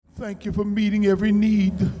Thank you for meeting every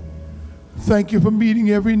need. Thank you for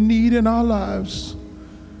meeting every need in our lives.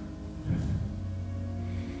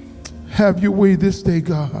 Have your way this day,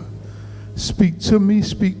 God. Speak to me,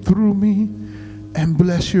 speak through me, and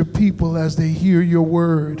bless your people as they hear your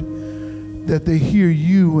word, that they hear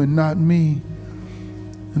you and not me,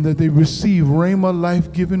 and that they receive Rhema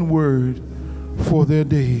life-giving word for their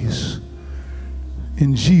days.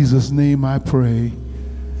 In Jesus' name I pray.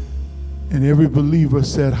 And every believer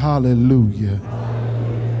said, hallelujah.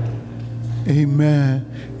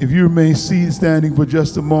 Amen. If you remain seated standing for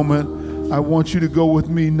just a moment, I want you to go with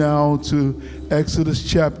me now to Exodus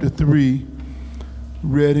chapter 3,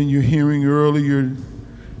 read in your hearing earlier.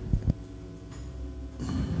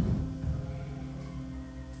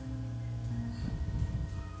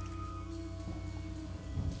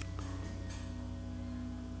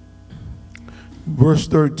 Verse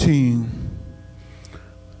 13.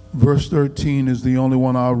 Verse 13 is the only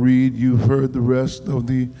one I'll read. You've heard the rest of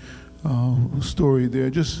the story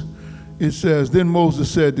there. It says, Then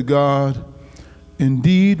Moses said to God,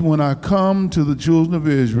 Indeed, when I come to the children of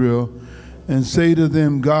Israel and say to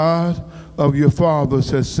them, God of your fathers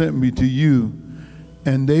has sent me to you,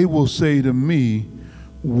 and they will say to me,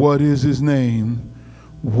 What is his name?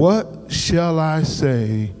 What shall I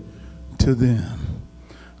say to them?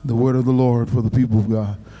 The word of the Lord for the people of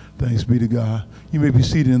God. Thanks be to God. You may be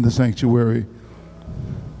seated in the sanctuary.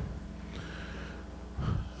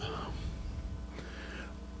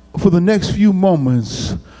 For the next few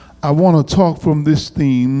moments, I want to talk from this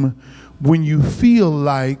theme, when you feel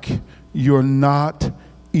like you're not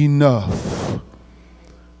enough.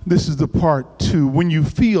 This is the part 2. When you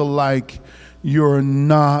feel like you're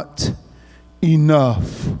not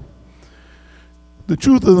enough. The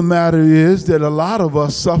truth of the matter is that a lot of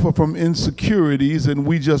us suffer from insecurities and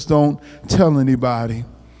we just don't tell anybody.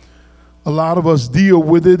 A lot of us deal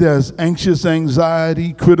with it as anxious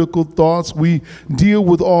anxiety, critical thoughts. We deal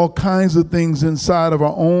with all kinds of things inside of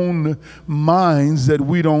our own minds that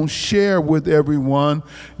we don't share with everyone.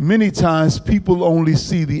 Many times people only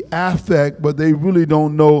see the affect, but they really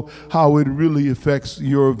don't know how it really affects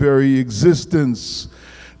your very existence.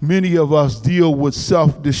 Many of us deal with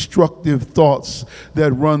self-destructive thoughts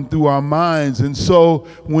that run through our minds. And so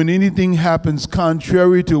when anything happens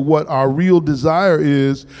contrary to what our real desire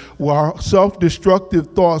is, well, our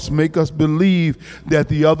self-destructive thoughts make us believe that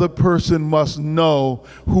the other person must know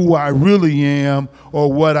who I really am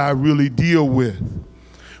or what I really deal with.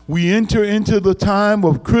 We enter into the time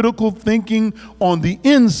of critical thinking on the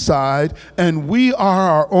inside, and we are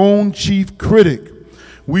our own chief critic.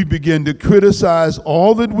 We begin to criticize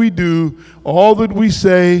all that we do, all that we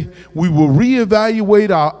say. We will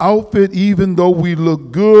reevaluate our outfit even though we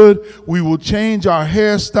look good. We will change our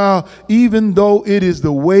hairstyle even though it is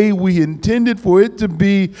the way we intended for it to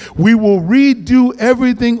be. We will redo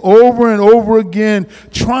everything over and over again,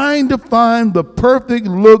 trying to find the perfect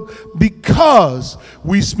look because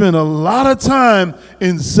we spend a lot of time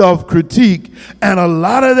in self-critique, and a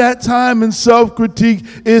lot of that time in self-critique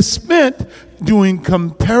is spent doing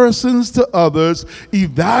comparisons to others,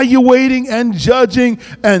 evaluating and judging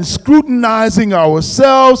and scrutinizing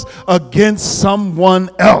ourselves against someone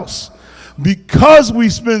else. Because we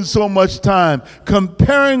spend so much time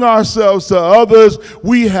comparing ourselves to others,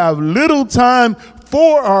 we have little time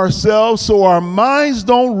for ourselves, so our minds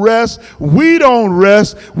don't rest, we don't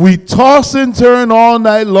rest, we toss and turn all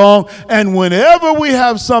night long, and whenever we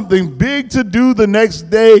have something big to do the next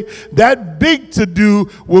day, that big to do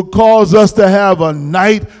will cause us to have a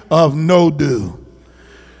night of no do.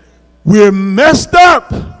 We're messed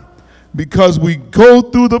up because we go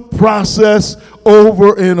through the process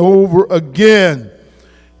over and over again.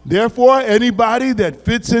 Therefore, anybody that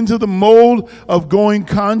fits into the mold of going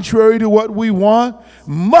contrary to what we want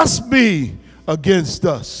must be against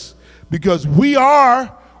us, because we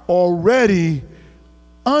are already,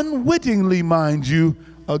 unwittingly, mind you,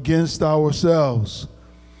 against ourselves.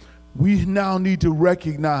 We now need to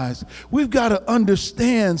recognize, we've got to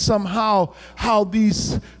understand somehow how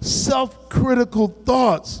these self-critical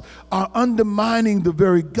thoughts are undermining the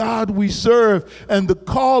very God we serve and the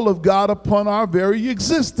call of God upon our very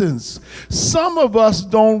existence. Some of us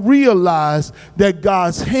don't realize that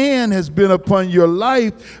God's hand has been upon your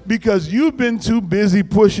life because you've been too busy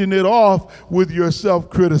pushing it off with your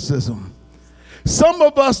self-criticism. Some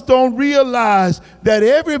of us don't realize that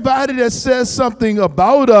everybody that says something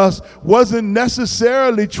about us wasn't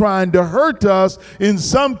necessarily trying to hurt us. In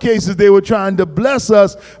some cases, they were trying to bless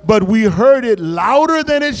us, but we heard it louder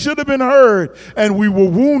than it should have been heard, and we were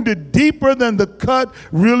wounded deeper than the cut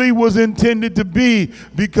really was intended to be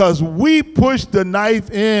because we pushed the knife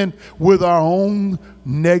in with our own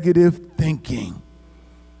negative thinking.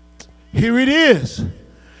 Here it is.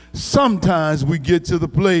 Sometimes we get to the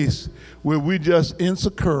place where we just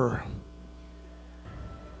insecure.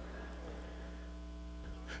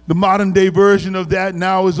 The modern day version of that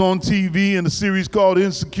now is on TV in a series called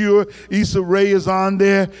Insecure. Issa Rae is on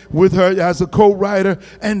there with her as a co-writer,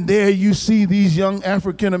 and there you see these young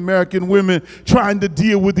African American women trying to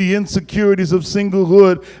deal with the insecurities of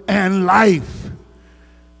singlehood and life.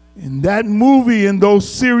 In that movie, in those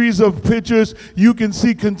series of pictures, you can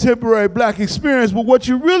see contemporary black experience. But what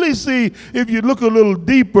you really see, if you look a little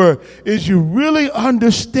deeper, is you really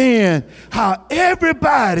understand how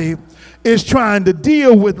everybody is trying to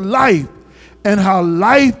deal with life and how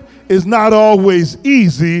life is not always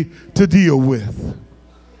easy to deal with.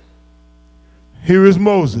 Here is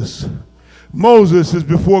Moses. Moses is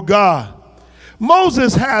before God.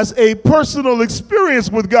 Moses has a personal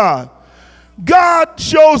experience with God. God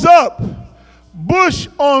shows up, bush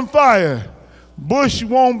on fire. Bush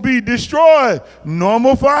won't be destroyed.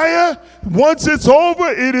 Normal fire, once it's over,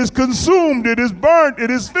 it is consumed, it is burnt,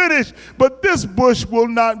 it is finished. But this bush will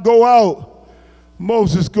not go out.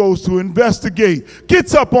 Moses goes to investigate,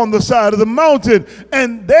 gets up on the side of the mountain,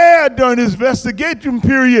 and there during his investigation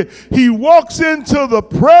period, he walks into the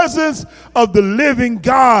presence of the living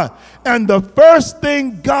God. And the first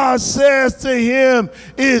thing God says to him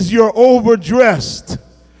is, "You're overdressed.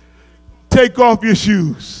 Take off your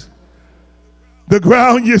shoes. The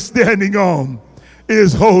ground you're standing on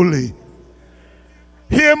is holy."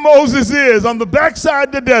 Here Moses is on the backside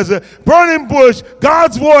of the desert, burning bush,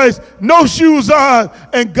 God's voice, no shoes on,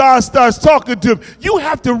 and God starts talking to him. You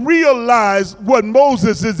have to realize what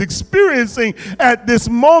Moses is experiencing at this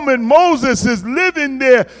moment. Moses is living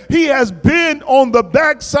there. He has been on the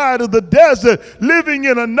backside of the desert, living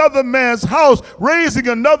in another man's house, raising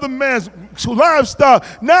another man's livestock.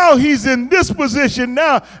 Now he's in this position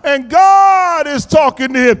now, and God is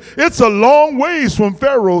talking to him. It's a long ways from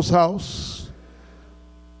Pharaoh's house.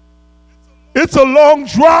 It's a long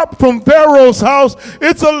drop from Pharaoh's house.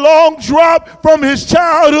 It's a long drop from his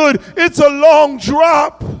childhood. It's a long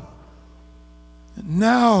drop. And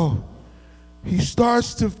now he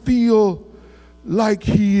starts to feel like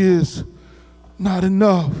he is not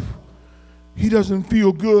enough. He doesn't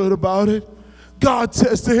feel good about it. God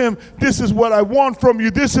says to him, "This is what I want from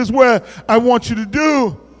you. This is what I want you to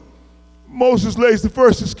do." Moses lays the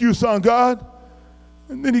first excuse on God,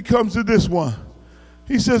 and then he comes to this one.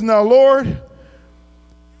 He says, "Now, Lord,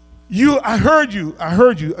 I heard you.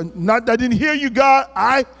 I didn't hear you, God.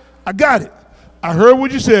 I got it. I heard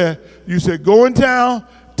what you said. You said, go in town,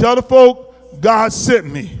 tell the folk, God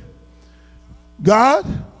sent me." God,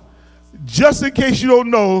 just in case you don't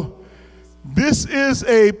know, this is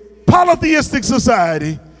a polytheistic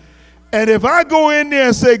society. And if I go in there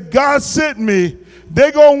and say, God sent me,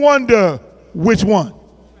 they're going to wonder which one.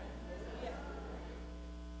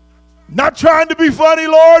 Not trying to be funny,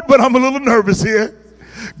 Lord, but I'm a little nervous here.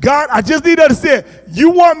 God, I just need to understand. You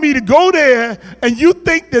want me to go there, and you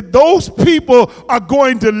think that those people are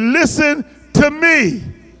going to listen to me.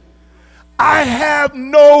 I have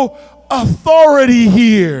no authority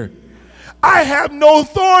here. I have no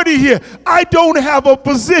authority here. I don't have a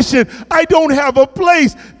position. I don't have a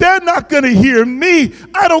place. They're not going to hear me.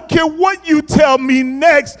 I don't care what you tell me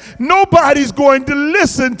next. Nobody's going to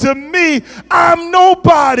listen to me. I'm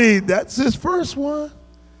nobody. That's his first one.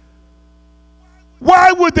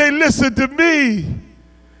 Why would they listen to me?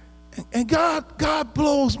 And God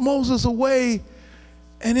blows Moses away.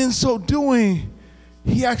 And in so doing,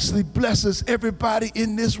 he actually blesses everybody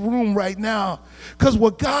in this room right now. Because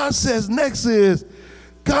what God says next is,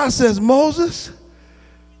 God says, Moses,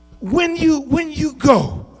 when you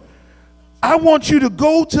go, I want you to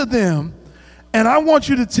go to them, and I want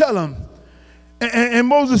you to tell them. And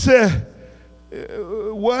Moses said,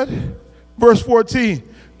 what? Verse 14,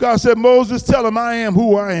 God said, Moses, tell them I am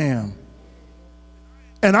who I am.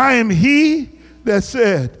 And I am he that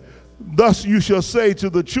said, thus you shall say to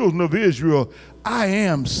the children of Israel, I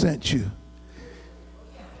am sent you.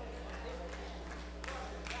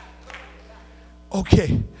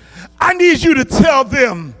 Okay, I need you to tell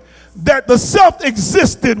them that the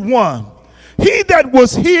self-existent one, He that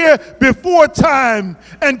was here before time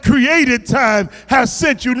and created time has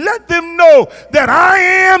sent you. Let them know that I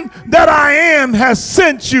am has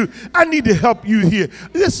sent you. I need to help you here.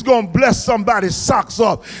 This is going to bless somebody's socks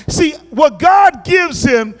off. See, what God gives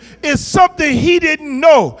him is something he didn't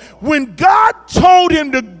know. When God told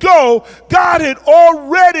him to go, God had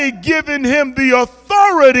already given him the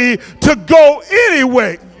authority to go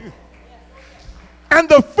anyway. And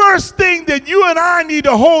the first thing that you and I need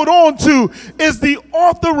to hold on to is the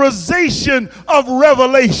authorization of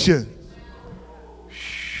revelation.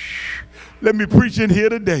 Let me preach in here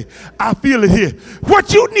today. I feel it here.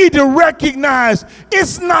 What you need to recognize,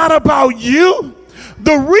 it's not about you.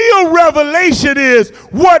 The real revelation is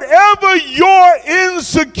whatever your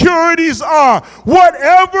insecurities are,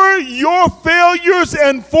 whatever your failures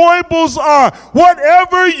and foibles are,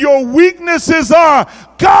 whatever your weaknesses are,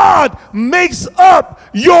 God makes up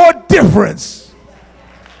your difference.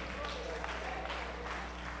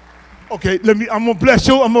 Okay, I'm gonna bless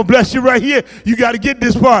you. I'm gonna bless you right here. You got to get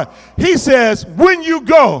this part. He says, when you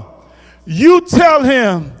go, you tell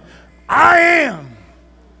him, I am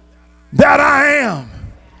that I am,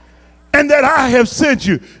 and that I have sent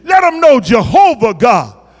you. Let them know Jehovah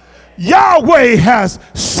God, Yahweh has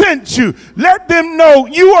sent you. Let them know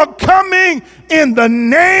you are coming in the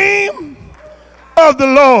name of the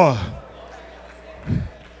Lord.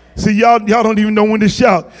 See, y'all don't even know when to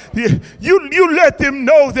shout. You let them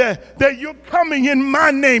know that you're coming in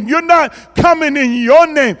my name. You're not coming in your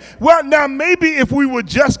name. Well, now maybe if we were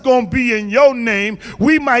just going to be in your name,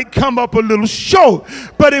 we might come up a little short.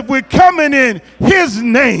 But if we're coming in his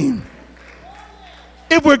name,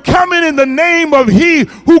 if we're coming in the name of he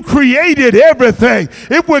who created everything,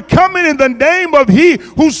 if we're coming in the name of he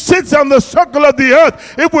who sits on the circle of the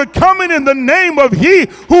earth, if we're coming in the name of he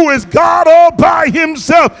who is God all by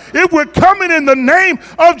himself, if we're coming in the name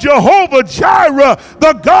of Jehovah Jireh,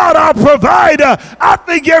 the God our provider, I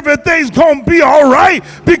think everything's going to be all right,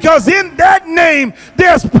 because in that name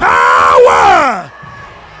there's power.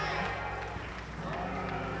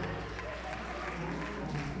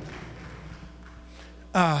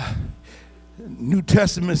 New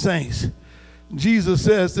Testament saints, Jesus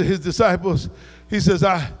says to his disciples, he says,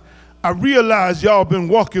 I realize y'all been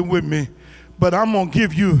walking with me, but I'm going to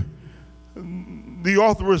give you the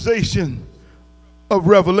authorization of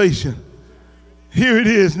revelation. Here it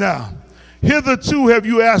is now. Hitherto have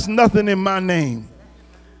you asked nothing in my name.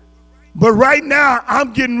 But right now,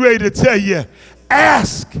 I'm getting ready to tell you,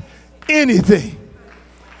 ask anything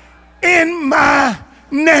in my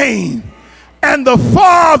name, and the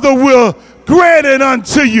Father will grant it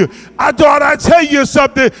unto you. I thought I'd tell you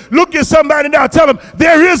something. Look at somebody now. Tell them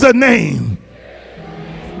there is a name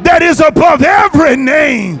that is above every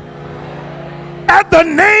name. At the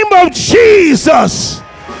name of Jesus,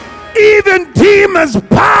 even demons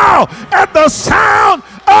bow at the sound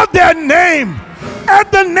of their name.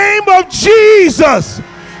 At the name of Jesus.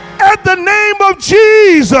 At the name of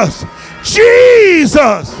Jesus.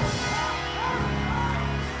 Jesus.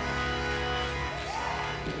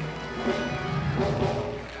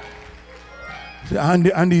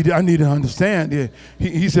 I need to understand.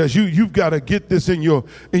 He says you've got to get this in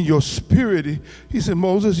your spirit. He said,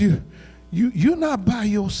 Moses, you're not by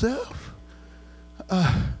yourself.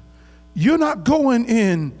 You're not going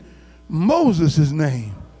in Moses'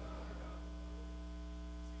 name.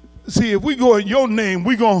 See, if we go in your name,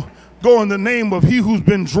 we're going to go in the name of he who's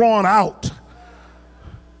been drawn out.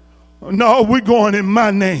 No, we're going in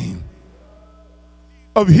my name,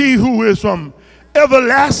 of he who is from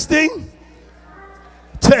everlasting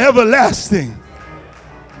to everlasting.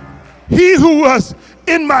 He who was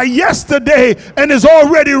in my yesterday and is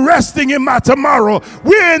already resting in my tomorrow.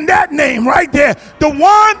 We're in that name right there. The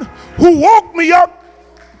one who woke me up.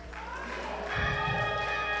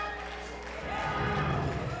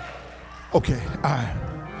 Okay,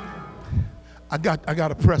 I got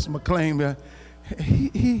to press my claim.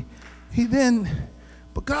 He then,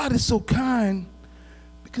 but God is so kind,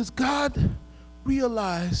 because God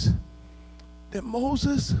realized that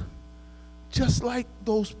Moses, just like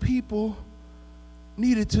those people,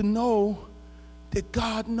 needed to know that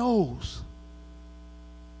God knows.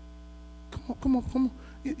 Come on.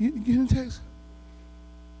 You in the text?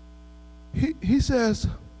 He says,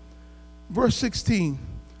 verse 16.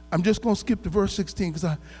 I'm just going to skip to verse 16 because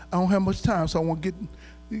I don't have much time, so I want to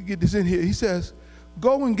get this in here. He says,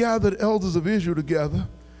 go and gather the elders of Israel together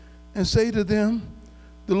and say to them,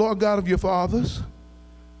 the Lord God of your fathers,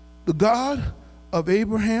 the God of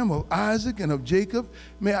Abraham, of Isaac, and of Jacob,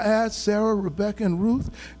 may I add Sarah, Rebekah, and Ruth?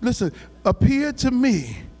 Listen, appeared to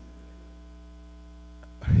me,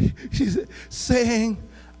 she's saying,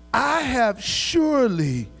 I have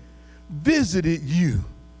surely visited you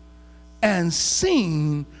and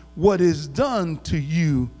seen what is done to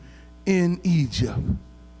you in Egypt.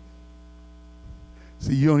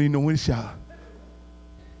 See, you don't even know when to shout.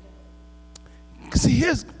 See,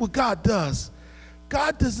 here's what God does.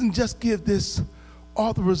 God doesn't just give this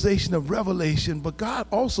authorization of revelation, but God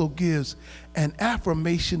also gives an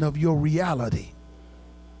affirmation of your reality.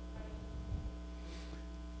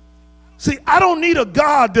 See, I don't need a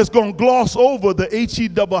God that's going to gloss over the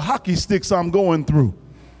H-E-double hockey sticks I'm going through.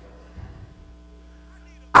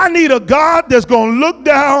 I need a God that's going to look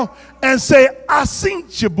down and say, I seen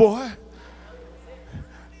you, boy.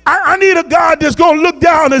 I need a God that's going to look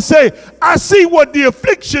down and say, I see what the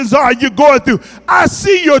afflictions are you're going through. I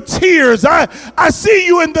see your tears. I see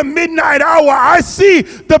you in the midnight hour. I see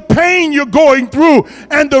the pain you're going through.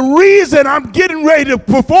 And the reason I'm getting ready to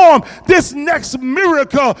perform this next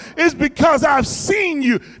miracle is because I've seen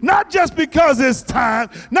you. Not just because it's time,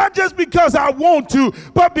 not just because I want to,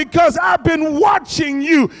 but because I've been watching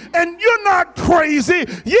you. And you're not crazy.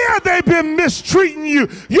 Yeah, they've been mistreating you.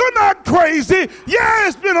 You're not crazy. Yeah,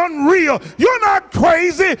 it's been unreal. You're not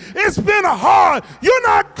crazy. It's been hard. You're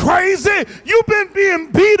not crazy. You've been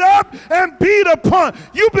being beat up and beat upon.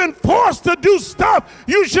 You've been forced to do stuff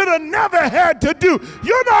you should have never had to do.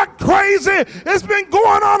 You're not crazy. It's been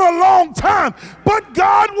going on a long time. But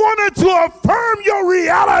God wanted to affirm your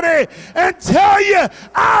reality and tell you,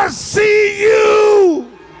 I see you.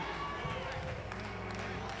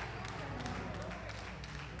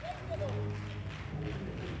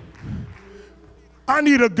 I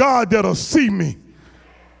need a God that'll see me.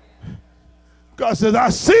 God says, I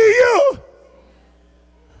see you.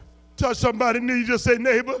 Touch somebody and you just say,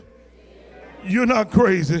 neighbor, you're not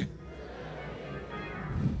crazy.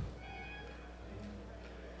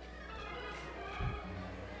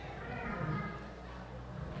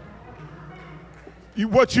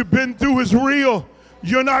 What you've been through is real.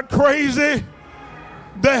 You're not crazy.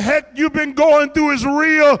 The heck you've been going through is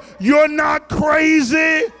real. You're not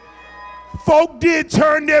crazy. Folk did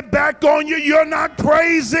turn their back on you. You're not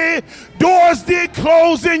crazy. Doors did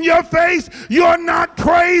close in your face. You're not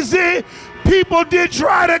crazy. People did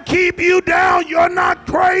try to keep you down. You're not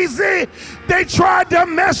crazy. They tried to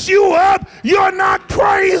mess you up. You're not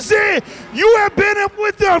crazy. You have been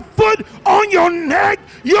with your foot on your neck.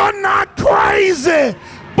 You're not crazy.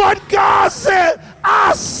 But God said,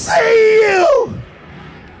 I see you.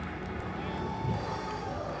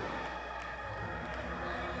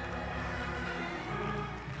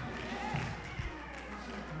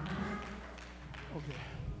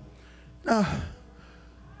 Now,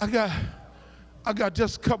 I got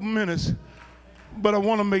just a couple minutes, but I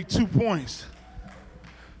want to make 2 points.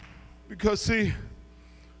 Because see,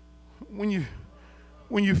 when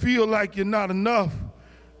you feel like you're not enough,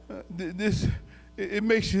 it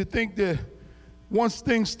makes you think that once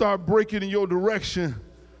things start breaking in your direction,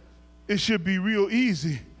 it should be real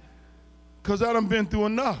easy. Because I done been through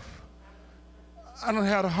enough. I done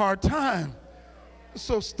had a hard time.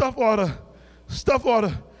 So stuff ought to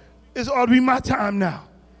be my time now.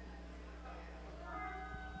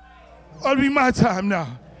 Ought to be my time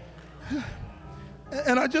now.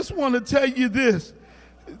 And I just want to tell you this.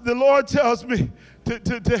 The Lord tells me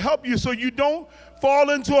to help you so you don't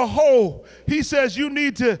fall into a hole. He says you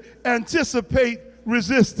need to anticipate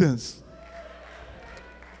resistance.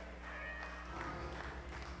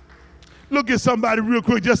 Look at somebody real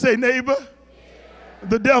quick. Just say, neighbor,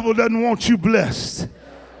 the devil doesn't want you blessed.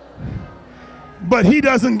 But he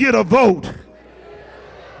doesn't get a vote.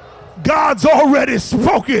 God's already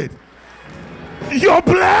spoken. You're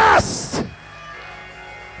blessed.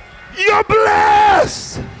 You're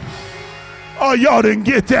blessed. Oh, y'all didn't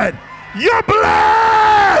get that. You're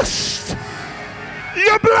blessed.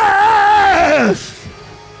 You're blessed.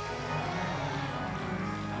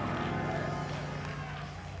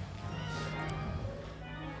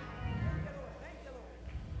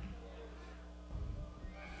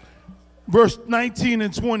 Verse 19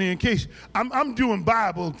 and 20, in case I'm doing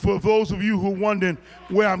Bible for those of you who are wondering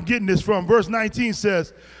where I'm getting this from. Verse 19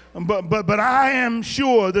 says, but I am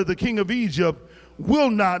sure that the king of Egypt will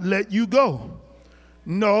not let you go.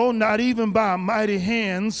 No, not even by a mighty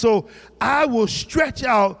hand. So I will stretch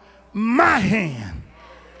out my hand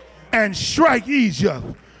and strike Egypt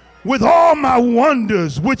with all my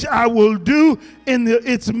wonders, which I will do in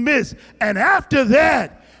its midst. And after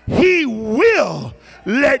that, he will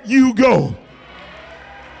let you go.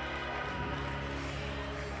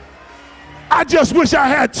 I just wish I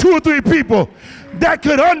had 2 or 3 people that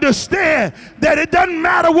could understand that it doesn't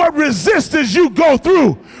matter what resistance you go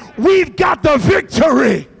through, we've got the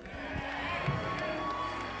victory.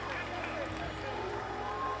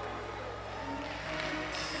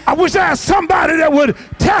 I wish I had somebody that would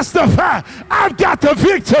testify, I've got the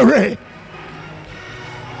victory.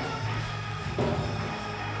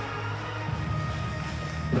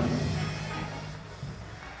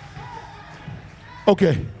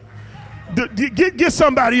 Okay. Get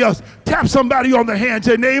somebody else. Tap somebody on the hand.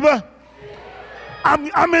 Say, neighbor,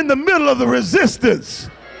 I'm in the middle of the resistance.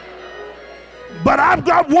 But I've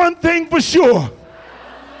got one thing for sure.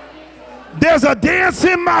 There's a dance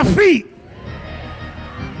in my feet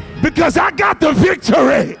because I got the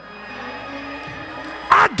victory.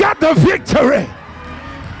 I got the victory.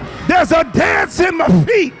 There's a dance in my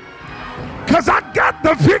feet because I got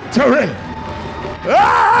the victory. Oh!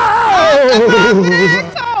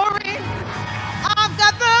 I've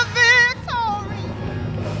got the victory.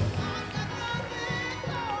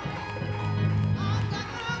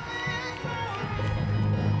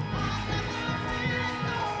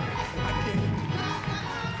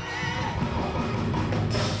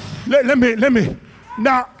 Let me.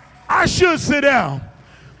 Now, I should sit down,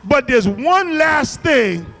 but there's one last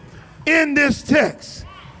thing in this text,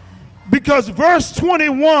 because verse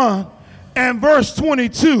 21 and verse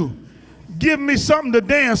 22 give me something to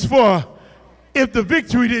dance for if the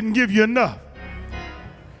victory didn't give you enough.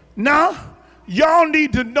 Now, y'all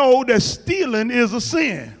need to know that stealing is a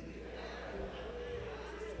sin.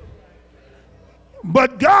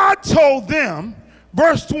 But God told them,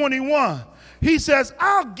 verse 21, he says,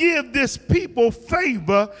 I'll give this people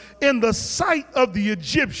favor in the sight of the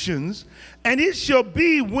Egyptians, and it shall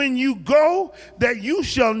be when you go that you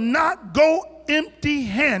shall not go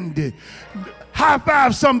empty-handed. High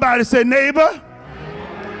five somebody, say, neighbor,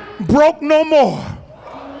 broke no more.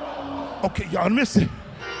 Okay, y'all listen.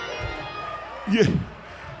 Yeah.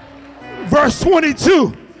 Verse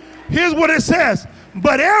 22, here's what it says.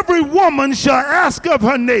 But every woman shall ask of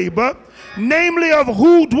her neighbor, namely of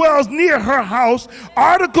who dwells near her house,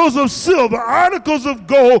 articles of silver, articles of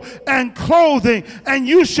gold, and clothing, and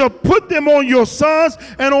you shall put them on your sons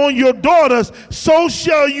and on your daughters. So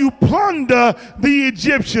shall you plunder the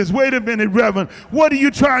Egyptians. Wait a minute, Reverend. What are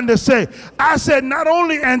you trying to say? I said not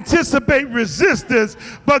only anticipate resistance,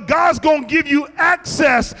 but God's going to give you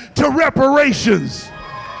access to reparations.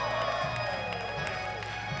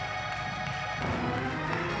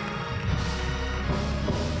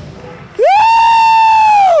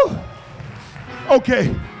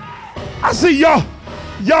 Okay, I see y'all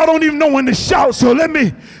don't even know when to shout, so let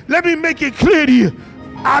me make it clear to you.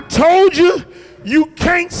 I told you, you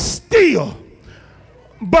can't steal.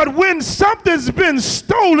 But when something's been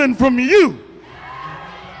stolen from you,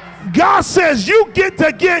 God says you get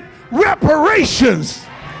to get reparations.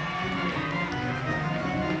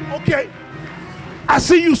 Okay, I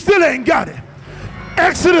see you still ain't got it.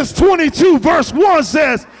 Exodus 22 verse 1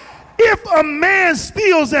 says, if a man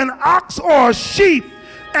steals an ox or a sheep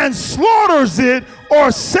and slaughters it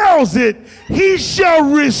or sells it, he shall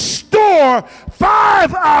restore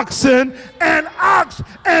 5 oxen, an ox,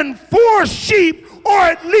 and 4 sheep, or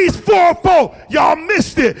at least 4 fold. Y'all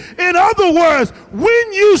missed it. In other words,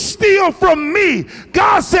 when you steal from me,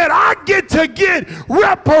 God said, I get to get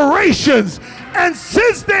reparations. And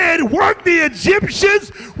since they had worked the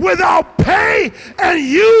Egyptians without pay and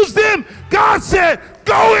used them, God said,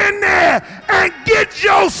 go in there and get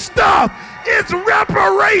your stuff. It's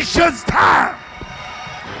reparations time.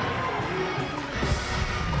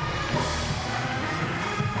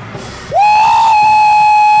 Woo!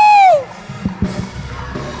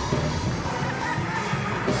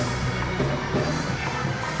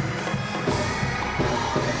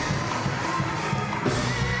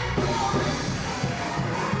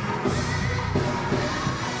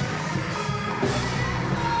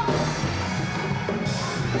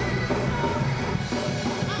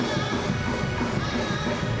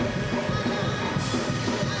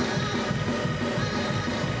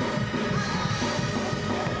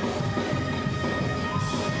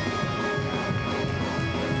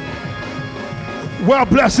 Well,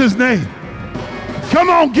 bless his name. Come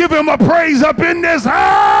on, give him a praise up in this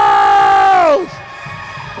house.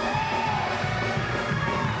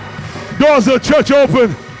 Doors of church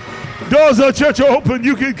open. Doors of church open.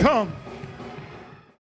 You can come.